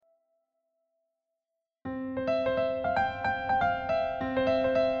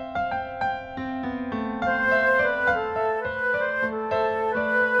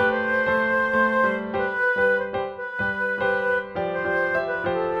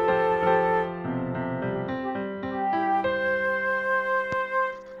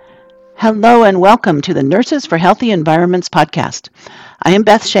Hello and welcome to the Nurses for Healthy Environments podcast. I am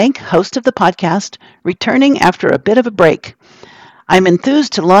Beth Shank, host of the podcast, returning after a bit of a break. I'm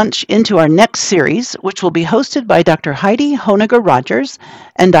enthused to launch into our next series, which will be hosted by Dr. Heidi Honegger Rogers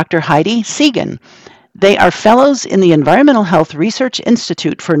and Dr. Heide Cygan. They are fellows in the Environmental Health Research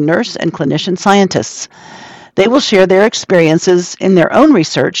Institute for Nurse and Clinician Scientists. They will share their experiences in their own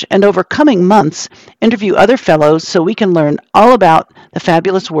research and over coming months interview other fellows so we can learn all about the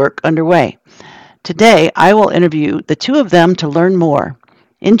fabulous work underway. Today, I will interview the two of them to learn more.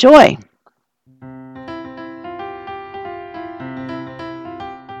 Enjoy!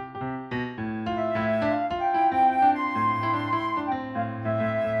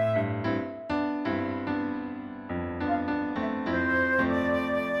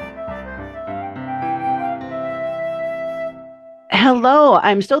 Hello,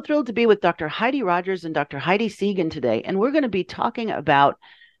 I'm so thrilled to be with Dr. Heidi Rogers and Dr. Heide Cygan today, and we're going to be talking about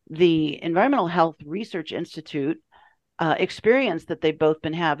the Environmental Health Research Institute experience that they've both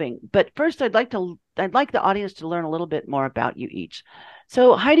been having. But first, I'd like the audience to learn a little bit more about you each.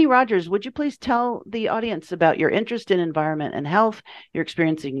 So, Heidi Rogers, would you please tell the audience about your interest in environment and health, your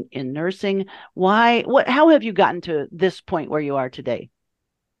experience in nursing? How have you gotten to this point where you are today?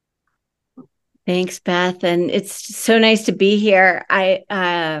 Thanks, Beth. And it's so nice to be here.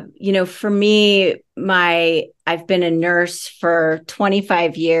 For me, I've been a nurse for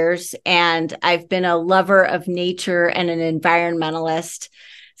 25 years, and I've been a lover of nature and an environmentalist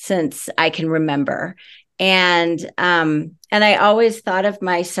since I can remember. And I always thought of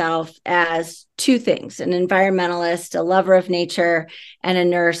myself as two things: an environmentalist, a lover of nature, and a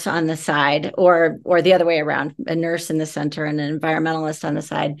nurse on the side, or the other way around, a nurse in the center and an environmentalist on the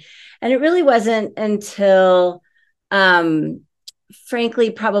side. And it really wasn't until,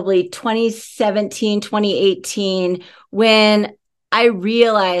 frankly, probably 2017, 2018, when I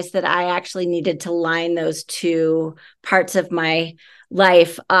realized that I actually needed to line those two parts of my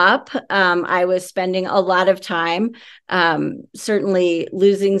life up. I was spending a lot of time, certainly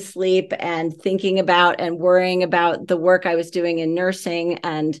losing sleep and thinking about and worrying about the work I was doing in nursing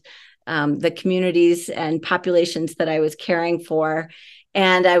and the communities and populations that I was caring for.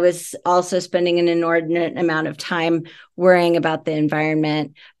 And I was also spending an inordinate amount of time worrying about the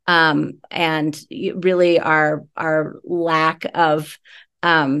environment, and really our lack of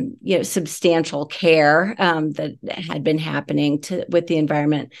substantial care that had been happening with the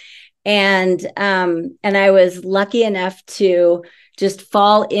environment. And I was lucky enough to just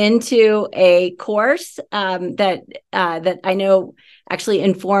fall into a course that I know actually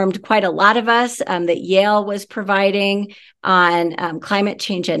informed quite a lot of us, that Yale was providing on climate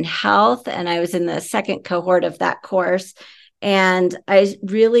change and health. And I was in the second cohort of that course. And I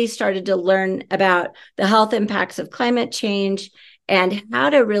really started to learn about the health impacts of climate change and how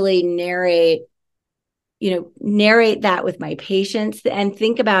to really narrate that with my patients and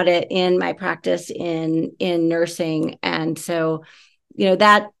think about it in my practice in nursing. And so,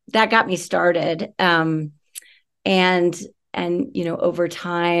 that got me started. And over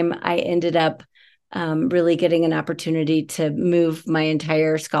time, I ended up really getting an opportunity to move my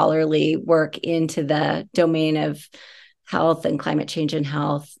entire scholarly work into the domain of health and climate change and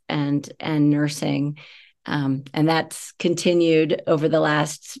health and nursing. And that's continued over the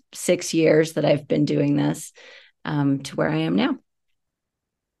last 6 years that I've been doing this, to where I am now.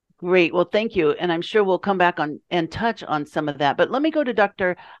 Great. Well, thank you. And I'm sure we'll come back on and touch on some of that. But let me go to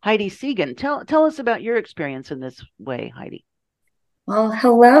Dr. Heide Cygan. Tell us about your experience in this way, Heidi. Well,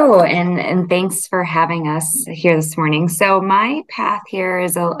 hello, and thanks for having us here this morning. So my path here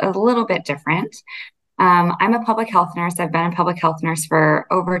is a little bit different. I'm a public health nurse. I've been a public health nurse for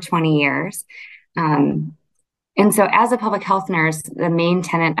over 20 years. And so as a public health nurse, the main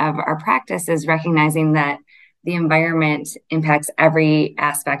tenet of our practice is recognizing that the environment impacts every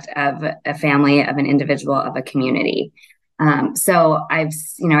aspect of a family, of an individual, of a community. So I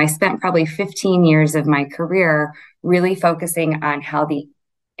spent probably 15 years of my career really focusing on how the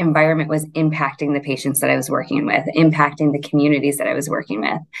environment was impacting the patients that I was working with, impacting the communities that I was working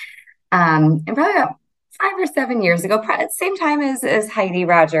with. And probably about 5 or 7 years ago, at the same time as Heidi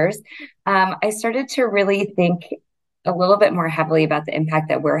Rogers, I started to really think a little bit more heavily about the impact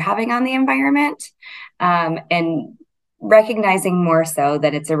that we're having on the environment, and recognizing more so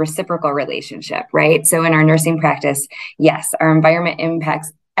that it's a reciprocal relationship, right? So in our nursing practice, yes, our environment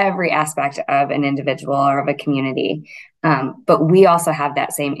impacts every aspect of an individual or of a community, but we also have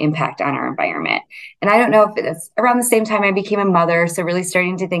that same impact on our environment. And I don't know if it's around the same time I became a mother, so really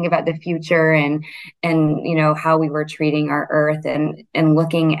starting to think about the future and how we were treating our earth and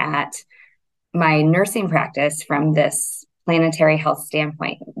looking at my nursing practice from this planetary health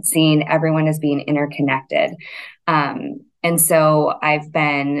standpoint, seeing everyone as being interconnected. And so I've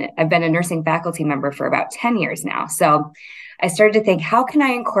been a nursing faculty member for about 10 years now. So I started to think, how can I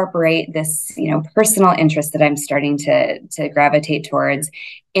incorporate this, personal interest that I'm starting to gravitate towards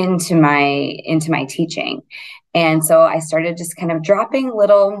into my teaching? And so I started just kind of dropping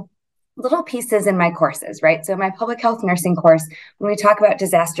little pieces in my courses, right? So in my public health nursing course, when we talk about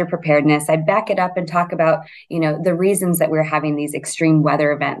disaster preparedness, I'd back it up and talk about, the reasons that we're having these extreme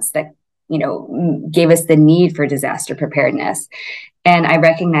weather events that, gave us the need for disaster preparedness. And I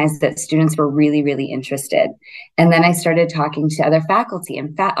recognized that students were really, really interested. And then I started talking to other faculty,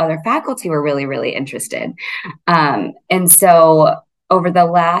 and other faculty were really, really interested. And so over the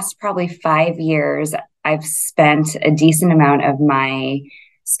last probably 5 years, I've spent a decent amount of my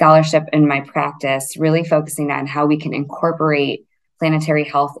scholarship and my practice really focusing on how we can incorporate planetary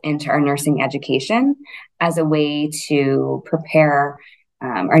health into our nursing education as a way to prepare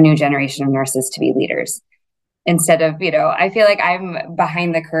our new generation of nurses to be leaders. Instead of, I feel like I'm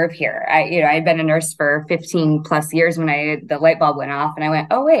behind the curve here. I'd been a nurse for 15 plus years when the light bulb went off, and I went,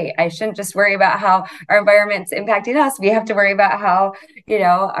 oh, wait, I shouldn't just worry about how our environment's impacting us. We have to worry about how,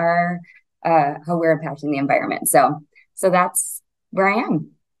 how we're impacting the environment. So that's where I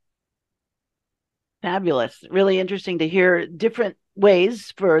am. Fabulous. Really interesting to hear different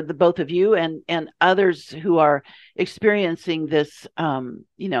ways for the both of you and others who are experiencing this,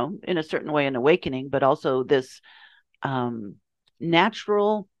 in a certain way, an awakening, but also this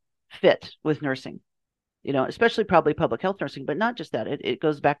natural fit with nursing, especially probably public health nursing, but not just that. It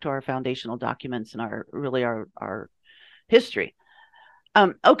goes back to our foundational documents and our history.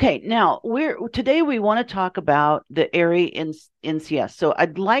 Okay, now today we want to talk about the area in NCS. So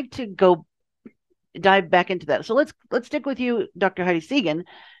I'd like to dive back into that. So let's stick with you, Dr. Heide Cygan,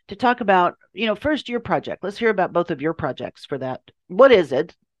 to talk about, first your project. Let's hear about both of your projects for that. What is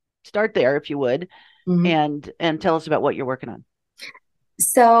it? Start there, if you would, and tell us about what you're working on.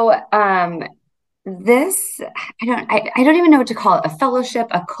 So this, I don't even know what to call it, a fellowship,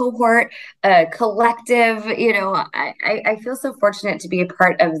 a cohort, a collective. I feel so fortunate to be a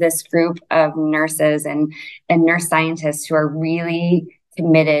part of this group of nurses and nurse scientists who are really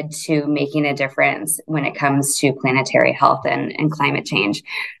committed to making a difference when it comes to planetary health and climate change.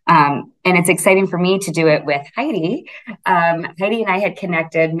 And it's exciting for me to do it with Heidi. Heidi and I had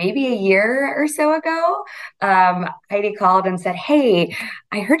connected maybe a year or so ago. Heidi called and said, hey,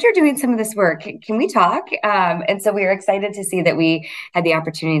 I heard you're doing some of this work. Can we talk? And so we were excited to see that we had the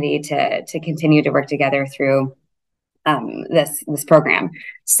opportunity to continue to work together through this program.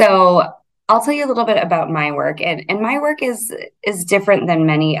 So I'll tell you a little bit about my work, and my work is different than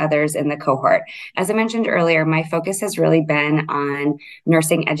many others in the cohort. As I mentioned earlier, my focus has really been on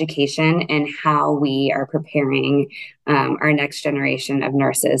nursing education and how we are preparing our next generation of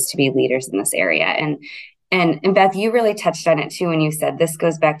nurses to be leaders in this area. And Beth, you really touched on it too when you said this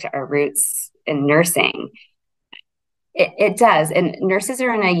goes back to our roots in nursing. It does, and nurses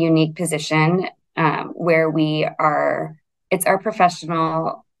are in a unique position where it's our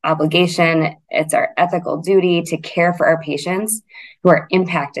professional obligation, it's our ethical duty to care for our patients who are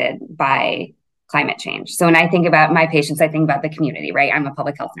impacted by climate change. So when I think about my patients, I think about the community, right? I'm a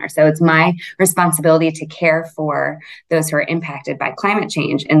public health nurse. So it's my responsibility to care for those who are impacted by climate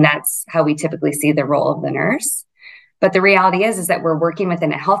change. And that's how we typically see the role of the nurse. But the reality is that we're working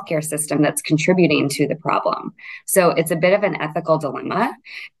within a healthcare system that's contributing to the problem. So it's a bit of an ethical dilemma.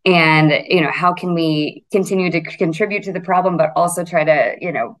 And, how can we continue to contribute to the problem, but also try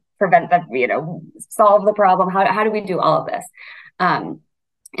to, prevent the, solve the problem? How do we do all of this?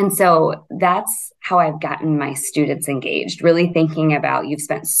 And so that's how I've gotten my students engaged, really thinking about, you've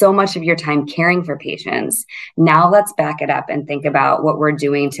spent so much of your time caring for patients. Now let's back it up and think about what we're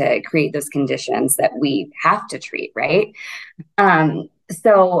doing to create those conditions that we have to treat, right?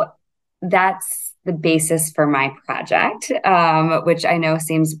 So that's the basis for my project, which I know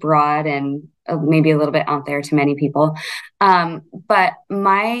seems broad and maybe a little bit out there to many people.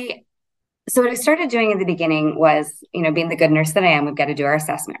 So what I started doing in the beginning was, being the good nurse that I am, we've got to do our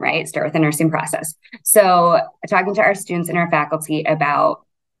assessment, right? Start with the nursing process. So talking to our students and our faculty about,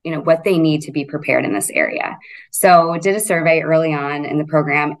 what they need to be prepared in this area. So did a survey early on in the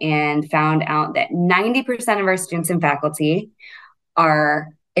program and found out that 90% of our students and faculty are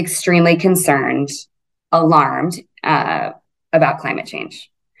extremely concerned, alarmed about climate change.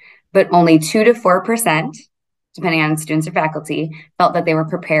 But only 2 to 4%, depending on students or faculty, felt that they were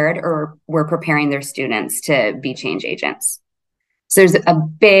prepared or were preparing their students to be change agents. So there's a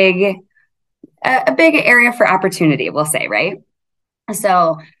big area for opportunity, we'll say, right?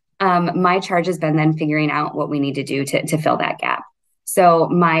 So My charge has been then figuring out what we need to do to fill that gap. So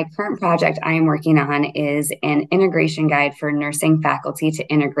my current project I am working on is an integration guide for nursing faculty to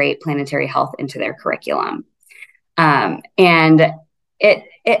integrate planetary health into their curriculum. And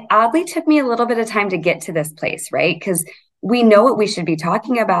it oddly took me a little bit of time to get to this place, right? Because we know what we should be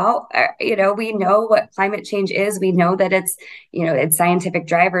talking about. We know what climate change is. We know that it's scientific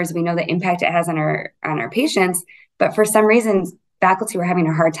drivers. We know the impact it has on our patients. But for some reason, faculty were having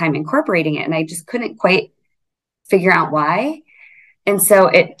a hard time incorporating it, and I just couldn't quite figure out why. And so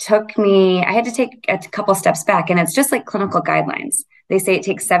I had to take a couple steps back, and it's just like clinical guidelines. They say it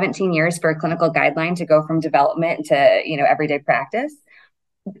takes 17 years for a clinical guideline to go from development to, everyday practice.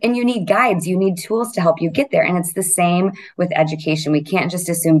 And you need guides, you need tools to help you get there. And it's the same with education. We can't just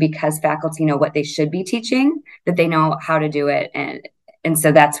assume because faculty know what they should be teaching that they know how to do it. And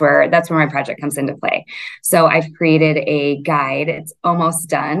so that's where my project comes into play. So I've created a guide. It's almost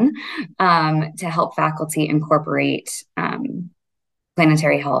done, to help faculty incorporate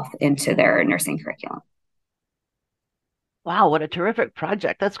planetary health into their nursing curriculum. Wow, what a terrific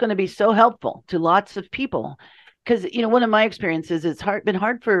project. That's going to be so helpful to lots of people. Because, one of my experiences, it's been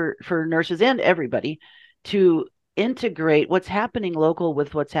hard for nurses and everybody to integrate what's happening local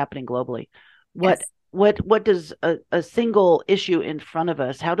with what's happening globally. Yes. What does a single issue in front of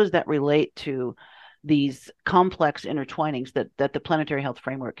us, how does that relate to these complex intertwinings that the planetary health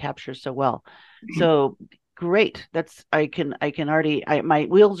framework captures so well? Mm-hmm. So great. I can already, my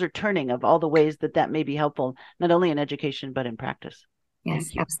wheels are turning of all the ways that may be helpful, not only in education, but in practice.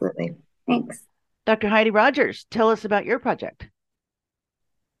 Yes, absolutely. Thanks. Dr. Heidi Rogers, tell us about your project.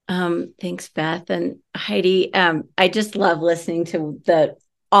 Thanks, Beth. And Heidi, I just love listening to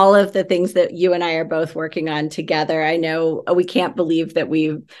all of the things that you and I are both working on together. I know we can't believe that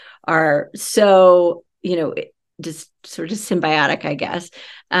we are so, just sort of symbiotic, I guess.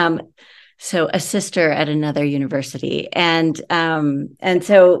 So a sister at another university, and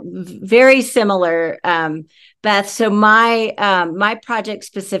so very similar, Beth. So my project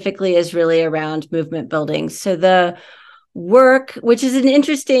specifically is really around movement building. So the work, which is an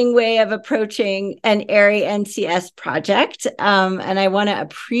interesting way of approaching an ARI NCS project, and I want to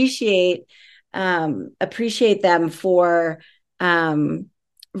appreciate them for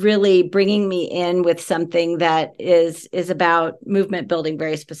really bringing me in with something that is about movement building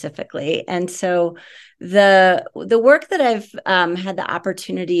very specifically. And so the work that I've had the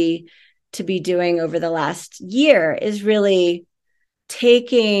opportunity to be doing over the last year is really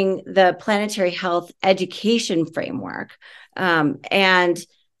taking the planetary health education framework and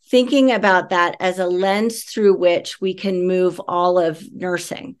thinking about that as a lens through which we can move all of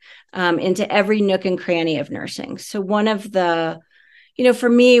nursing into every nook and cranny of nursing. So for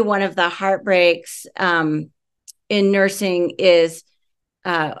me, one of the heartbreaks in nursing is,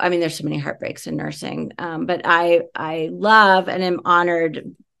 there's so many heartbreaks in nursing, but I love and am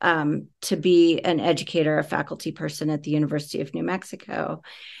honored to be an educator, a faculty person at the University of New Mexico.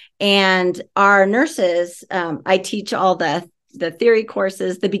 And our nurses, I teach all the theory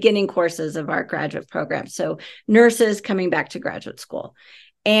courses, the beginning courses of our graduate program. So nurses coming back to graduate school.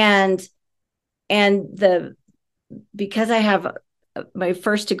 And because I have my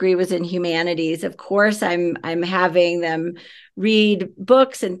first degree was in humanities, of course, I'm having them read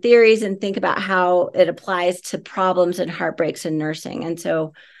books and theories and think about how it applies to problems and heartbreaks in nursing. And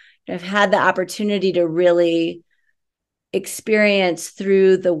so I've had the opportunity to really experience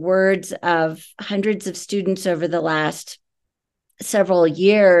through the words of hundreds of students over the last several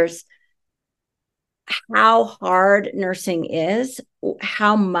years how hard nursing is,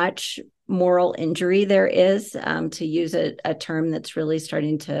 how much moral injury there is, to use a term that's really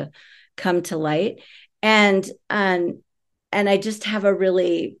starting to come to light. And I just have a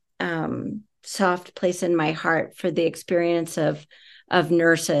really soft place in my heart for the experience of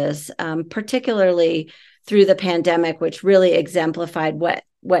nurses, particularly through the pandemic, which really exemplified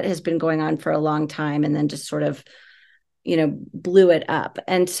what has been going on for a long time and then just sort of, blew it up.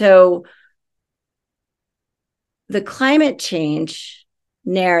 And so the climate change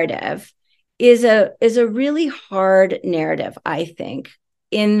narrative is a really hard narrative, I think,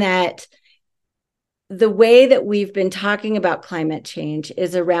 in that the way that we've been talking about climate change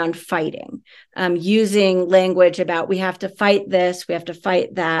is around fighting, using language about we have to fight this, we have to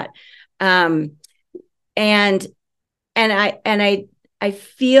fight that, and I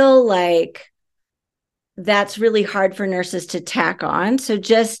feel like that's really hard for nurses to tack on. So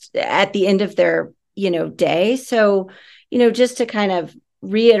just at the end of their day, so just to kind of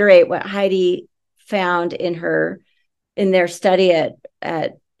reiterate what Heidi found in their study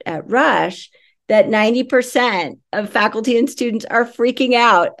at Rush, that 90% of faculty and students are freaking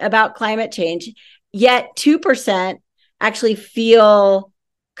out about climate change, yet 2% actually feel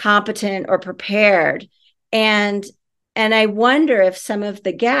competent or prepared. And I wonder if some of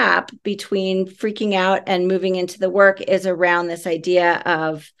the gap between freaking out and moving into the work is around this idea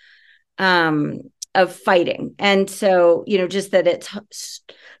of fighting. And so, just that it's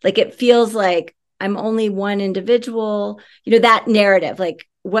like, it feels like I'm only one individual, that narrative, like,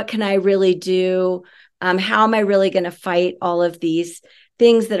 what can I really do? How am I really going to fight all of these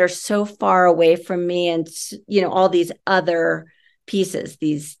things that are so far away from me? And, all these other pieces,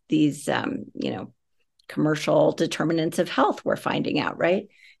 these commercial determinants of health we're finding out, right?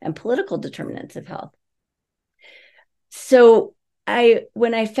 And political determinants of health. So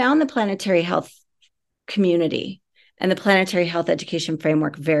when I found the planetary health community and the planetary health education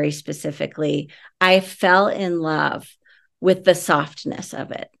framework very specifically, I fell in love with the softness of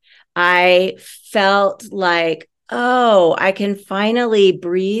it. I felt like, oh, I can finally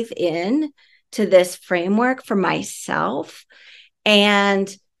breathe in to this framework for myself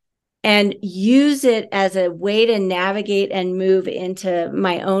and use it as a way to navigate and move into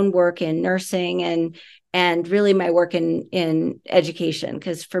my own work in nursing and really my work in education.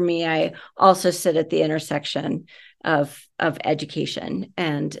 Because for me, I also sit at the intersection of education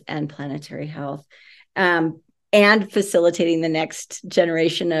and planetary health, and facilitating the next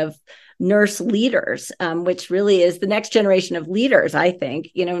generation of nurse leaders, which really is the next generation of leaders. I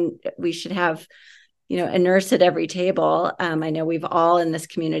think, we should have a nurse at every table. I know we've all in this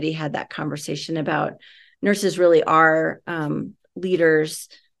community had that conversation about nurses really are leaders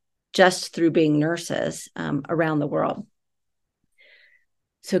just through being nurses around the world.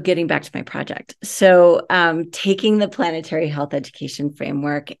 So getting back to my project. So taking the planetary health education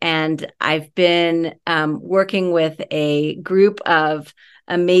framework, and I've been working with a group of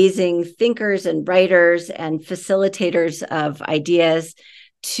amazing thinkers and writers and facilitators of ideas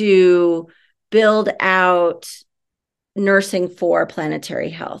to build out nursing for planetary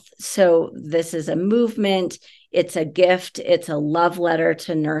health. So this is a movement. It's a gift. It's a love letter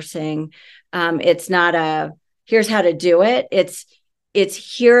to nursing. It's not a, here's how to do it. It's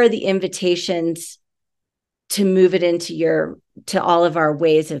here are the invitations to move it into to all of our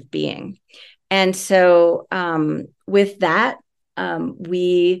ways of being. And so with that,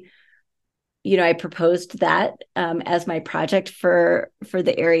 I proposed that as my project for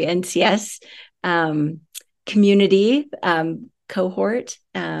the area NCS community cohort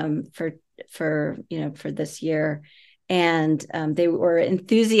for this year, and they were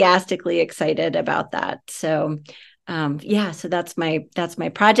enthusiastically excited about that. So so that's my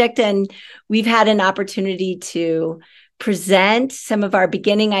project, and we've had an opportunity to present some of our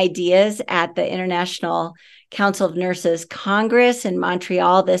beginning ideas at the International Council of Nurses Congress in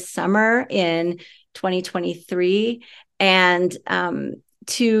Montreal this summer in 2023, and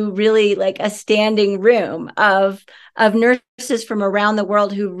to really like a standing room of nurses from around the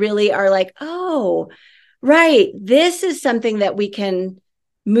world who really are like, oh, right, this is something that we can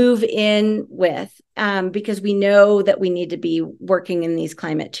move in with, because we know that we need to be working in these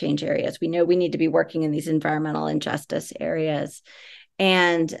climate change areas. We know we need to be working in these environmental injustice areas,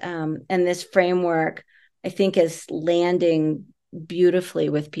 and this framework, I think, is landing beautifully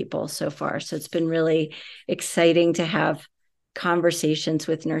with people so far. So it's been really exciting to have conversations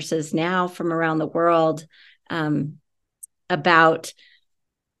with nurses now from around the world about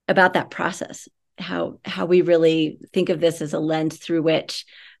that process, how we really think of this as a lens through which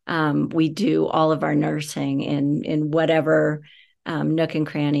we do all of our nursing in whatever nook and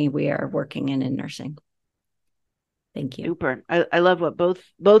cranny we are working in nursing. Thank you. Super. I love what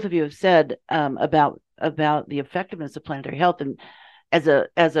both of you have said about the effectiveness of planetary health and as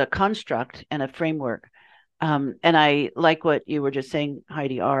a construct and a framework. And I like what you were just saying,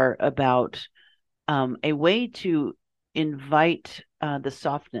 Heidi, about a way to invite the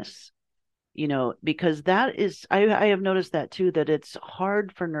softness, because that is, I have noticed that too, that it's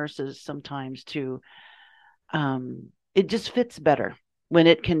hard for nurses sometimes to, it just fits better when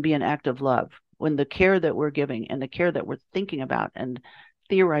it can be an act of love, when the care that we're giving and the care that we're thinking about and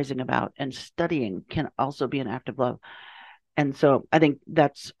theorizing about and studying can also be an act of love. And so I think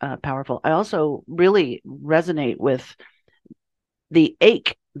that's powerful. I also really resonate with the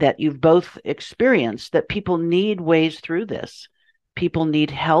ache that you've both experienced, that people need ways through this. People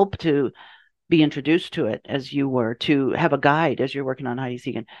need help to be introduced to it, as you were, to have a guide, as you're working on Heide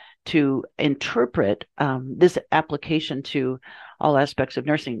Cygan, to interpret this application to all aspects of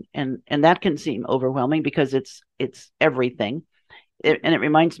nursing. And that can seem overwhelming because it's everything. And it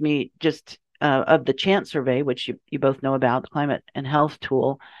reminds me just of the CHANT survey, which you both know about, the climate and health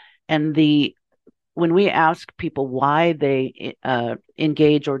tool, and the when we ask people why they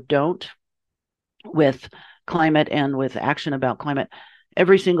engage or don't with climate and with action about climate,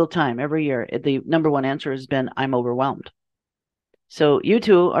 every single time, every year, the number one answer has been, I'm overwhelmed. So you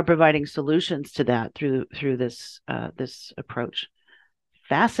two are providing solutions to that through this approach.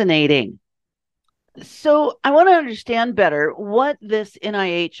 Fascinating. So I want to understand better what this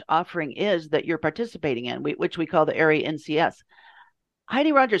NIH offering is that you're participating in, which we call the ARI NCS.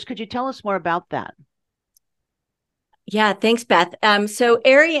 Heidi Rogers, could you tell us more about that? Yeah, thanks, Beth. So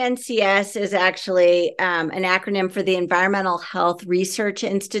ARI NCS is actually an acronym for the Environmental Health Research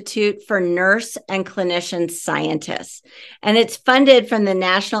Institute for Nurse and Clinician Scientists. And it's funded from the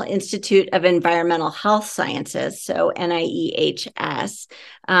National Institute of Environmental Health Sciences, so NIEHS.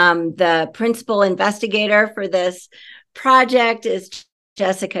 The principal investigator for this project is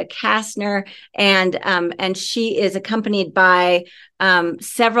Jessica Kastner, and she is accompanied by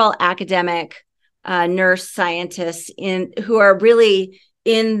several academic nurse scientists who are really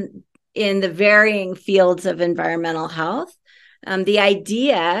in the varying fields of environmental health. The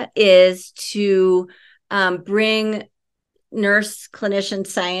idea is to bring nurse clinician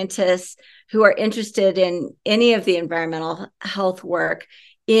scientists who are interested in any of the environmental health work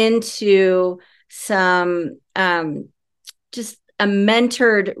into some just a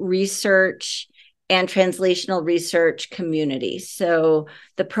mentored research and translational research community. So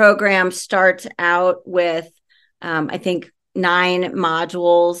the program starts out with, I think, 9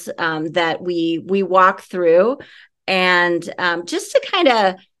 modules that we walk through, and just to kind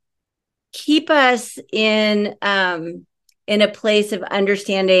of keep us in a place of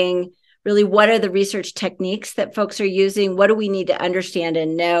understanding really what are the research techniques that folks are using, what do we need to understand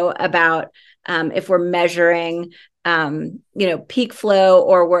and know about if we're measuring peak flow,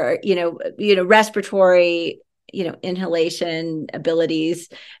 or we're, respiratory, inhalation abilities.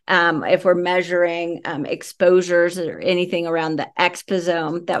 If we're measuring exposures or anything around the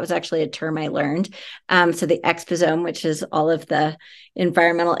exposome, that was actually a term I learned. So the exposome, which is all of the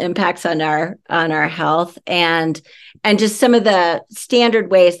environmental impacts on our health, and just some of the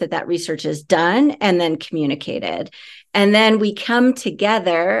standard ways that research is done and then communicated. And then we come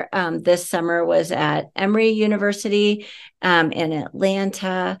together. This summer was at Emory University in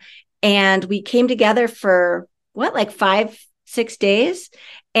Atlanta. And we came together for 5-6 days.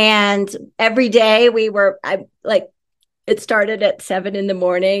 And every day it started at 7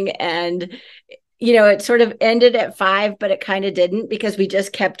 a.m. and, it sort of ended at 5, but it kind of didn't, because we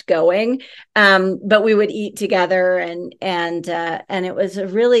just kept going. But we would eat together, and it was a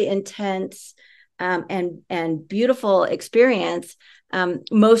really intense and beautiful experience.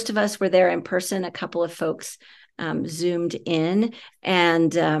 Most of us were there in person. A couple of folks zoomed in,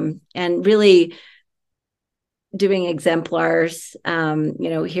 and really doing exemplars.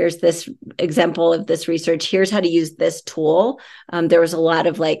 Here's this example of this research. Here's how to use this tool. There was a lot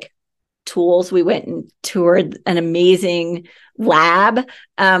of tools. We went and toured an amazing lab,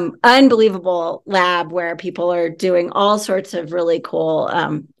 unbelievable lab where people are doing all sorts of really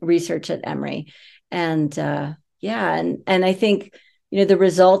cool research at Emory. And I think, the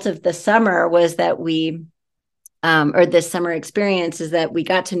result of the summer was that or this summer experience is that we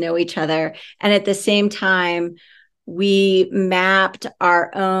got to know each other. And at the same time, we mapped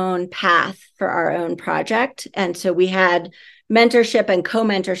our own path for our own project. And so we had mentorship and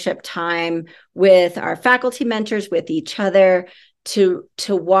co-mentorship time with our faculty mentors, with each other, to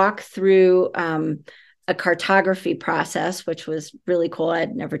walk through a cartography process, which was really cool.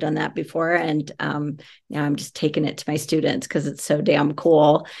 I'd never done that before. And now I'm just taking it to my students because it's so damn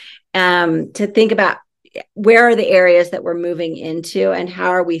cool, to think about where are the areas that we're moving into and how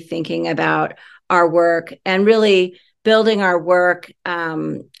are we thinking about our work, and really building our work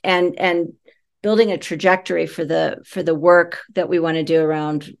and building a trajectory for the work that we want to do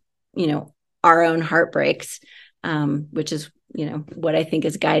around, our own heartbreaks, which is, what I think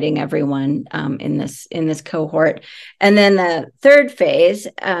is guiding everyone in this cohort. And then the third phase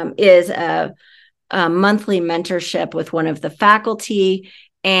is a monthly mentorship with one of the faculty,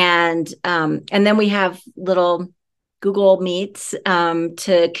 and then we have little Google Meets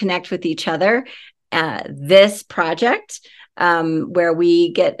to connect with each other. This project, where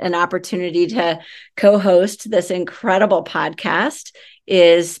we get an opportunity to co-host this incredible podcast,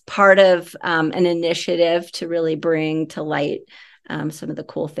 is part of an initiative to really bring to light some of the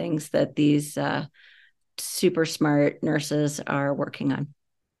cool things that these super smart nurses are working on.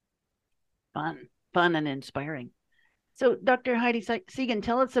 Fun and inspiring. So Dr. Heide Cygan,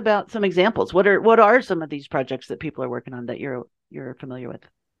 tell us about some examples. What are some of these projects that people are working on that you're familiar with?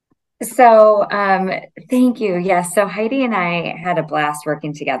 So, thank you. Yes. So Heidi and I had a blast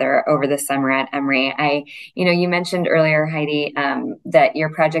working together over the summer at Emory. You mentioned earlier, Heidi, that your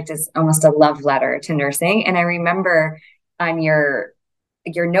project is almost a love letter to nursing. And I remember on your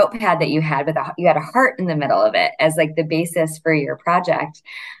notepad that you had you had a heart in the middle of it as like the basis for your project,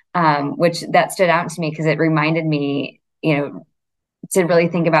 which that stood out to me because it reminded me, to really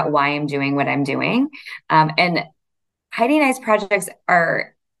think about why I'm doing what I'm doing. And Heidi and I's projects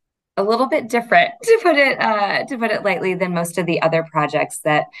are a little bit different, to put it lightly, than most of the other projects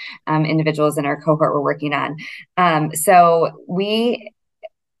that individuals in our cohort were working on.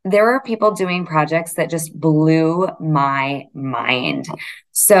 There were people doing projects that just blew my mind.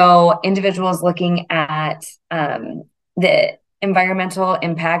 So individuals looking at the environmental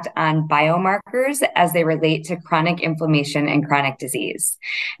impact on biomarkers as they relate to chronic inflammation and chronic disease.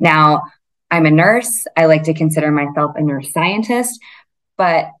 Now, I'm a nurse. I like to consider myself a nurse scientist,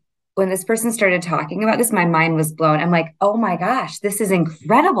 but when this person started talking about this, my mind was blown. I'm like, oh my gosh, this is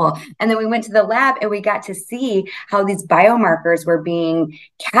incredible. And then we went to the lab and we got to see how these biomarkers were being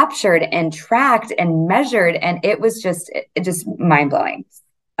captured and tracked and measured. And it was just mind blowing.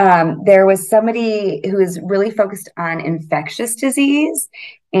 There was somebody who was really focused on infectious disease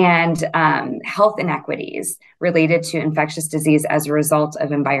and health inequities related to infectious disease as a result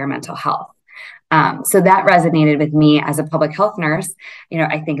of environmental health. So that resonated with me as a public health nurse.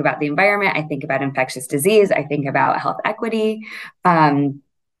 I think about the environment, I think about infectious disease, I think about health equity.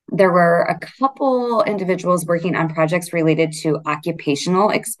 There were a couple individuals working on projects related to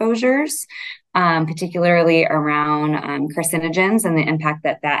occupational exposures, particularly around carcinogens and the impact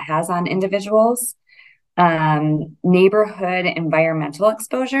that has on individuals. Neighborhood environmental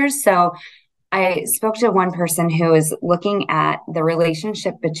exposures. So I spoke to one person who was looking at the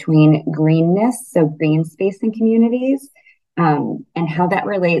relationship between greenness, so green space in communities, and how that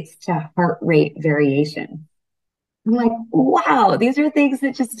relates to heart rate variation. I'm like, wow, these are things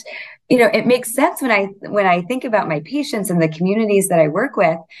that just, it makes sense when I think about my patients and the communities that I work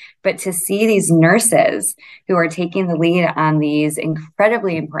with, but to see these nurses who are taking the lead on these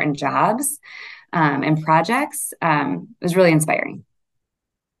incredibly important jobs and projects was really inspiring.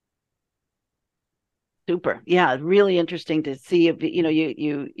 Super. Yeah, really interesting to see if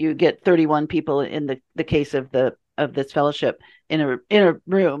you get 31 people in the case of this fellowship in a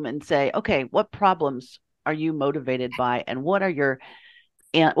room and say, okay, what problems are you motivated by, and what are your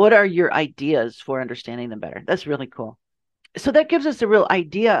ideas for understanding them better? That's really cool. So that gives us a real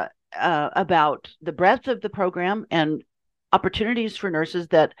idea about the breadth of the program and opportunities for nurses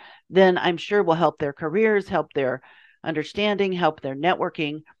that then I'm sure will help their careers, help their understanding, help their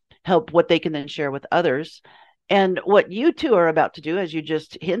networking, help what they can then share with others. And what you two are about to do, as you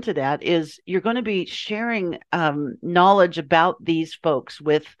just hinted at, is you're going to be sharing knowledge about these folks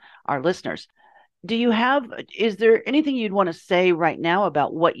with our listeners. Is there anything you'd want to say right now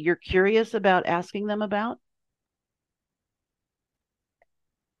about what you're curious about asking them about?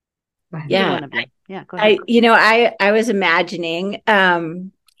 Yeah. Yeah, go ahead. I was imagining,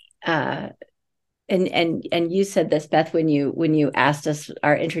 and you said this, Beth, when you asked us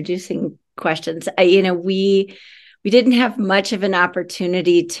our introducing questions. We didn't have much of an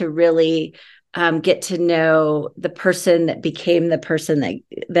opportunity to really get to know the person that became the person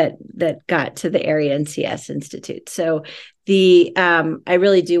that got to the Area NCS Institute. So I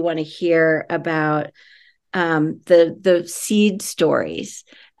really do want to hear about the seed stories,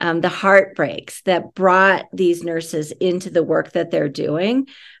 the heartbreaks that brought these nurses into the work that they're doing.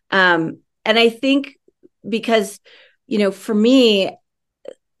 And I think because, for me,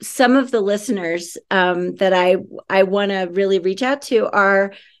 some of the listeners that I want to really reach out to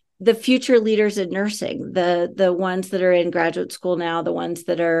are the future leaders in nursing, the ones that are in graduate school now, the ones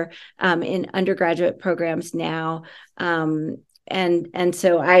that are in undergraduate programs now. And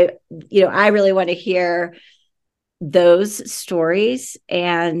so I really want to hear those stories.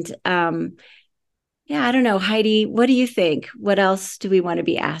 And I don't know, Heidi, what do you think? What else do we want to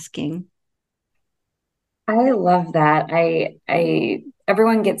be asking? I love that.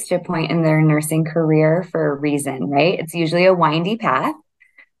 Everyone gets to a point in their nursing career for a reason, right? It's usually a windy path.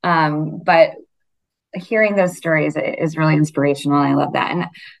 But hearing those stories is really inspirational. I love that. And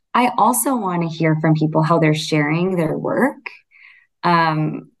I also want to hear from people how they're sharing their work.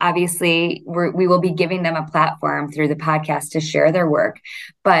 Obviously, we will be giving them a platform through the podcast to share their work,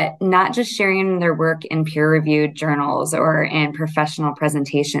 but not just sharing their work in peer-reviewed journals or in professional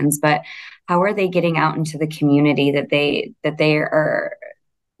presentations, but how are they getting out into the community that they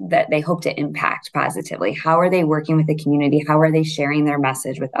hope to impact positively? How are they working with the community? How are they sharing their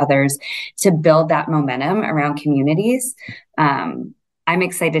message with others to build that momentum around communities? I'm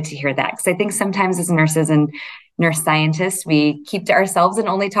excited to hear that, because I think sometimes as nurses and nurse scientists, we keep to ourselves and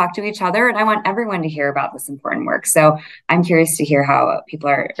only talk to each other. And I want everyone to hear about this important work. So I'm curious to hear how people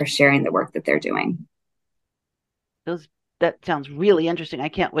are sharing the work that they're doing. That sounds really interesting. I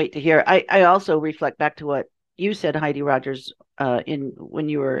can't wait to hear. I also reflect back to what you said, Heidi Rogers, when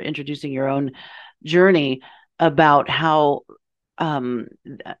you were introducing your own journey about how,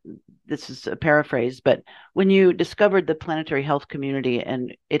 this is a paraphrase, but when you discovered the planetary health community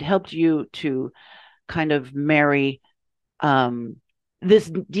and it helped you to kind of marry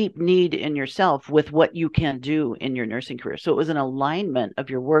this deep need in yourself with what you can do in your nursing career. So it was an alignment of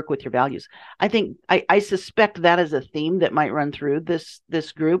your work with your values. I think I suspect that is a theme that might run through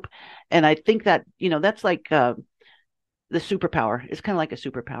this group. And I think that, that's like the superpower. It's kind of like a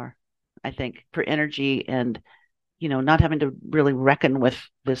superpower, I think, for energy and, not having to really reckon with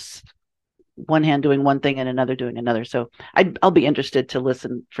this one hand doing one thing and another doing another. So I'll be interested to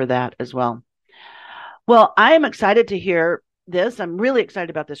listen for that as well. Well, I am excited to hear this. I'm really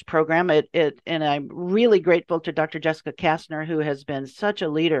excited about this program. And I'm really grateful to Dr. Jessica Kastner, who has been such a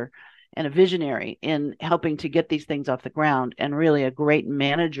leader and a visionary in helping to get these things off the ground, and really a great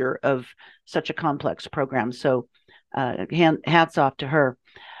manager of such a complex program. So hats off to her.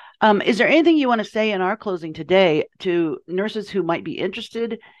 Is there anything you want to say in our closing today to nurses who might be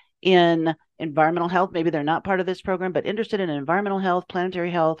interested in environmental health? Maybe they're not part of this program, but interested in environmental health,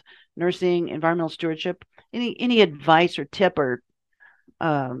 planetary health, nursing, environmental stewardship. Any advice or tip or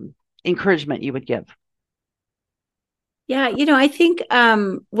encouragement you would give? Yeah, I think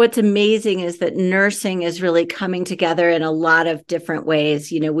what's amazing is that nursing is really coming together in a lot of different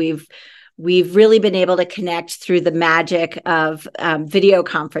ways. We've really been able to connect through the magic of video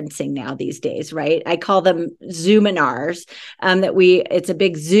conferencing now these days, right? I call them Zoominars. It's a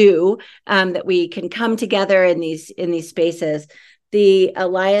big zoo that we can come together in these spaces. The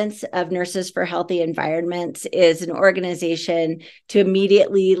Alliance of Nurses for Healthy Environments is an organization to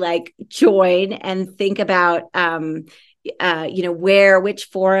immediately join and think about which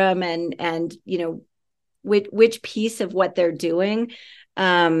forum and which piece of what they're doing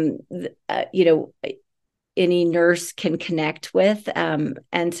any nurse can connect with.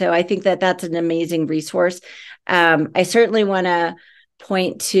 And so I think that that's an amazing resource. I certainly want to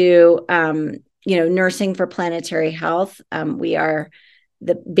point to, Nursing for Planetary Health. We are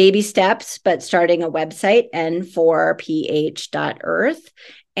the baby steps, but starting a website, n4ph.earth.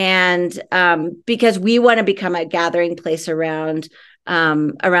 And because we want to become a gathering place around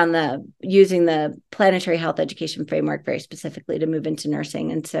using the planetary health education framework very specifically to move into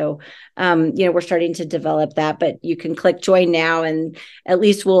nursing. And so, we're starting to develop that, but you can click join now, and at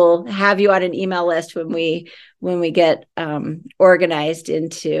least we'll have you on an email list when we get organized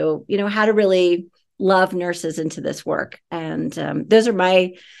into, how to really love nurses into this work. And those are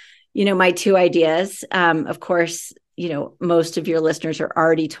my two ideas. Of course, most of your listeners are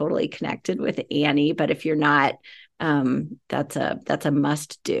already totally connected with Annie, but if you're not, that's a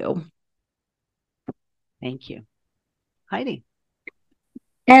must do. Thank you. Heidi.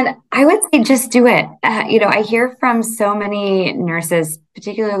 And I would say just do it. I hear from so many nurses,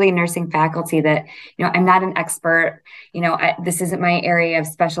 particularly nursing faculty, that, I'm not an expert. This isn't my area of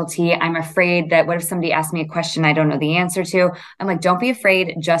specialty. I'm afraid that what if somebody asks me a question I don't know the answer to? I'm like, don't be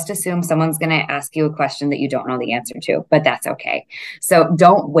afraid. Just assume someone's going to ask you a question that you don't know the answer to, but that's okay. So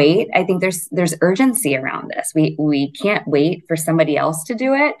don't wait. I think there's urgency around this. We can't wait for somebody else to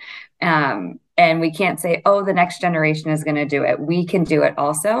do it. And we can't say, oh, the next generation is going to do it. We can do it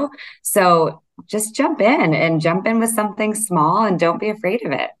also. So just jump in with something small, and don't be afraid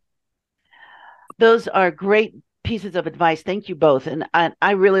of it. Those are great pieces of advice. Thank you both. And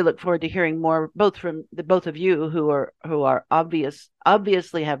I really look forward to hearing more, both from the both of you who are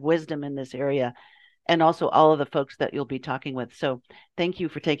obviously have wisdom in this area, and also all of the folks that you'll be talking with. So thank you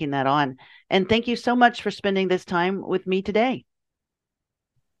for taking that on. And thank you so much for spending this time with me today.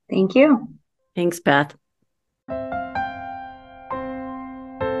 Thank you. Thanks, Beth.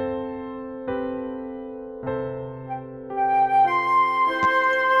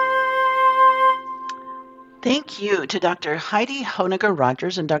 Thank you to Dr. Heidi Honegger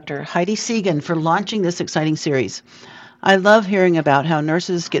Rogers and Dr. Heide Cygan for launching this exciting series. I love hearing about how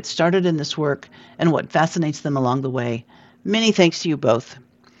nurses get started in this work and what fascinates them along the way. Many thanks to you both.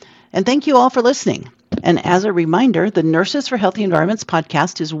 And thank you all for listening. And as a reminder, the Nurses for Healthy Environments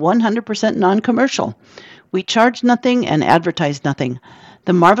podcast is 100% non-commercial. We charge nothing and advertise nothing.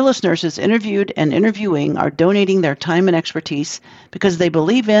 The marvelous nurses interviewed and interviewing are donating their time and expertise because they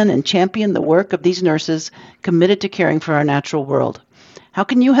believe in and champion the work of these nurses committed to caring for our natural world. How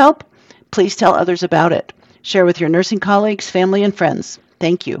can you help? Please tell others about it. Share with your nursing colleagues, family, and friends.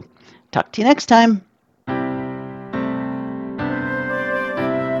 Thank you. Talk to you next time.